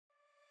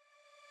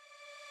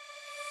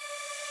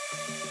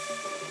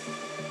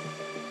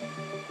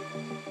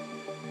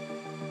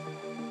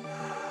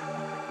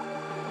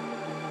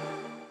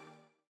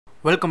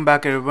Welcome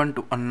back everyone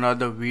to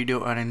another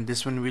video, and in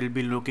this one we'll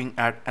be looking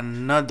at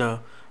another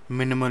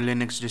minimal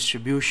Linux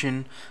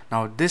distribution.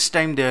 Now this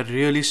time they are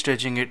really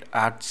stretching it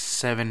at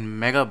 7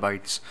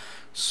 megabytes,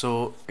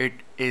 so it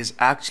is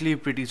actually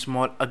pretty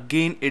small.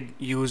 Again, it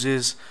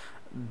uses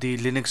the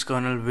Linux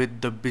kernel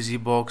with the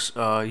BusyBox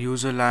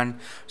userland.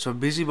 So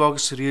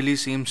BusyBox really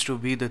seems to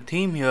be the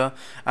theme here,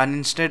 and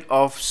instead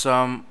of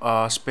some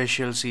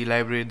special C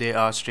library, they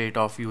are straight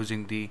off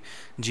using the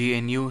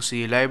GNU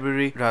C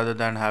library rather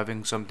than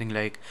having something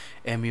like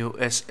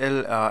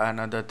MUSL and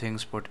other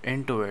things put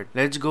into it.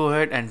 Let's go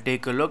ahead and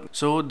take a look.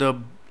 So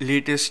the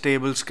latest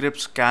stable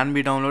scripts can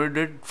be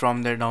downloaded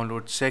from their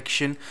download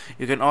section.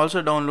 You can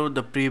also download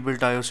the pre-built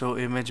ISO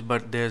image,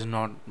 but there's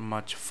not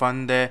much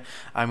fun there.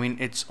 I mean,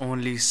 it's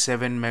only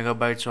 7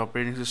 megabytes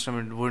operating system.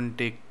 It wouldn't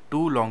take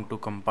too long to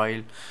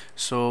compile.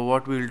 So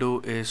what we'll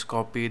do is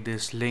copy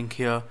this link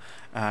here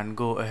and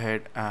go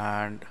ahead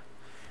and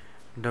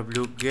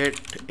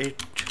wget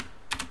it,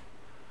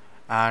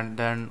 and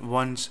then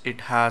once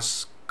it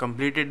has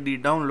completed the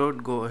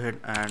download, go ahead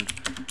and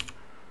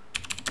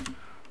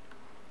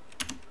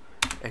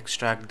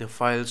extract the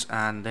files,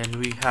 and then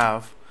we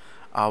have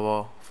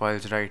our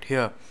files right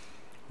here.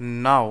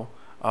 Now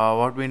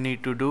what we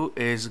need to do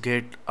is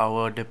get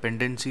our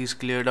dependencies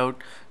cleared out.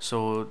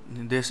 So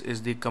this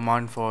is the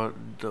command for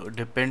the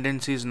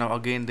dependencies. Now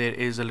again, there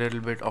is a little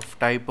bit of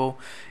typo.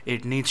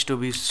 It needs to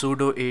be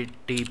sudo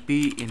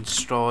atp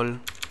install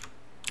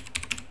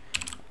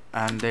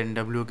and then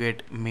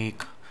wget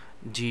make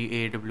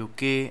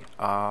GAWK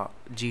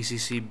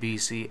GCC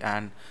BC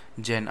and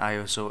gen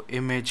ISO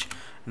image.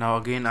 Now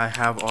again, I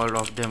have all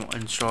of them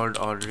installed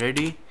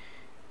already.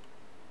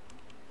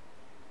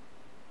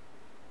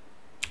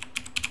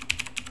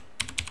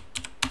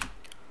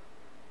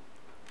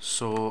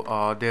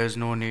 So there's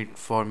no need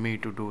for me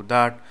to do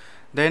that.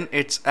 Then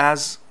it's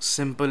as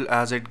simple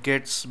as it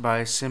gets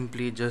by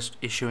simply just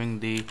issuing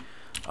the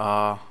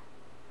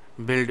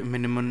build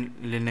minimal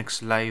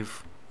linux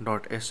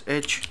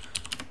live.sh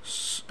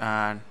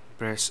and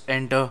press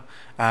enter,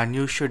 and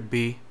you should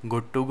be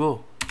good to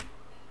go.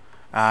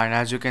 And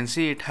as you can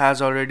see, it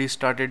has already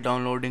started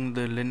downloading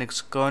the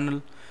Linux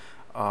kernel.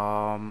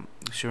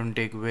 Shouldn't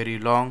take very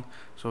long.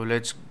 So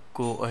let's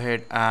go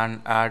ahead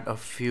and add a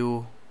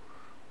few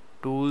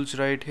tools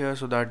right here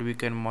so that we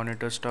can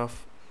monitor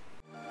stuff.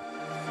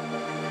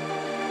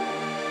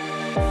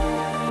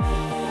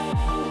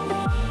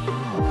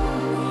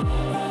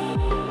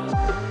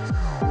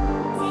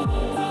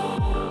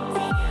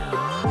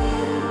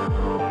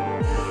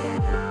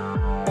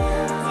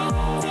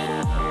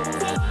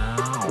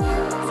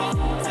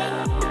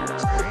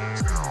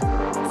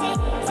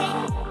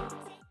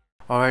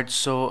 Alright,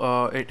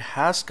 so it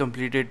has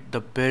completed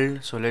the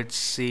build. So let's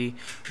see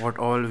what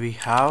all we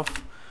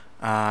have,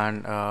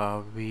 and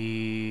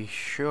we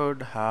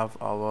should have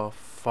our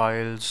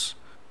files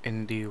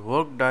in the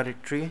work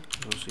directory.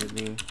 So see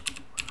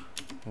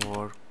the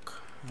work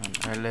and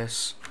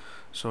ls.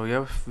 So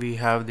yep, we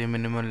have the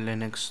minimal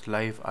linux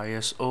live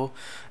ISO.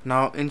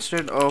 Now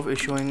instead of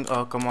issuing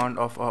a command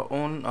of our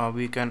own,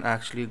 we can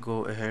actually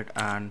go ahead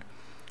and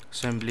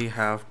simply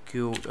have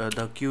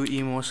the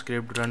qemo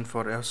script run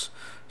for us.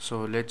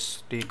 So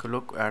let's take a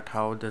look at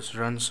how this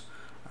runs,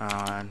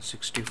 and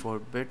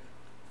 64-bit.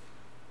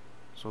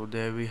 So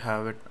there we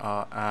have it,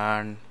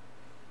 and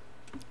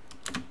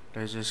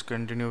let's just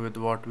continue with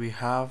what we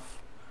have.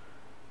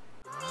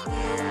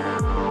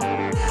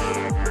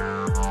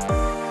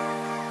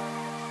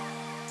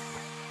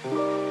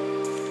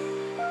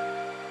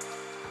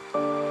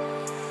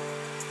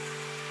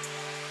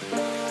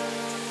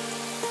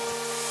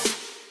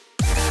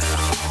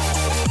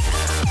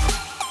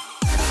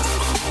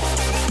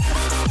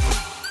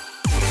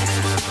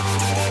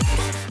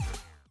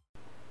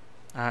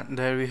 And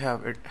there we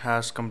have it,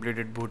 has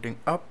completed booting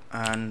up.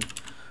 And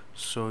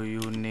so you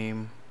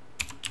name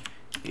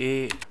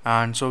A,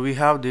 and so we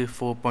have the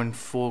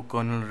 4.4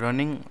 kernel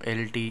running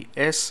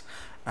LTS.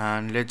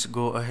 And let's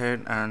go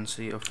ahead and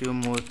see a few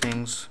more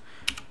things,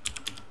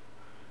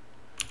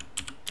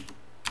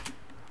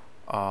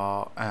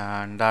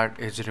 and that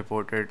is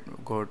reported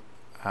good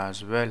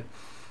as well.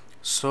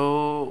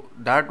 So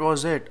that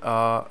was it,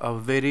 a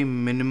very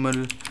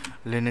minimal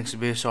Linux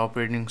based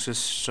operating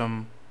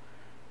system.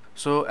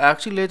 So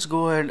actually, let's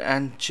go ahead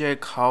and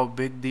check how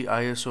big the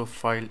ISO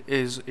file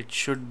is. It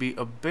should be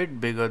a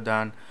bit bigger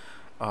than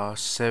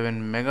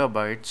 7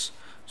 megabytes.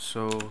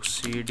 So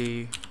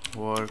cd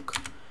work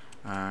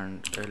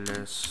and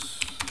ls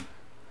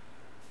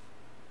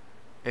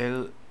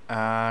l,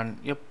 and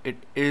yep,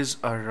 it is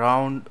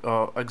around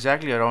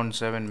exactly around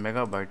 7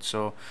 megabytes,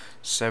 so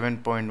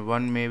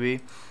 7.1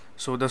 maybe.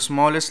 So the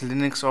smallest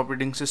Linux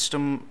operating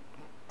system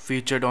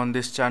featured on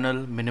this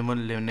channel, minimal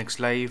linux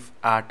live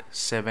at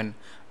 7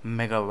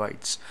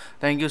 megabytes.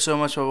 Thank you so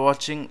much for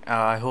watching.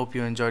 I hope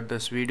you enjoyed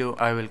this video.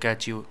 I will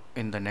catch you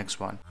in the next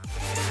one.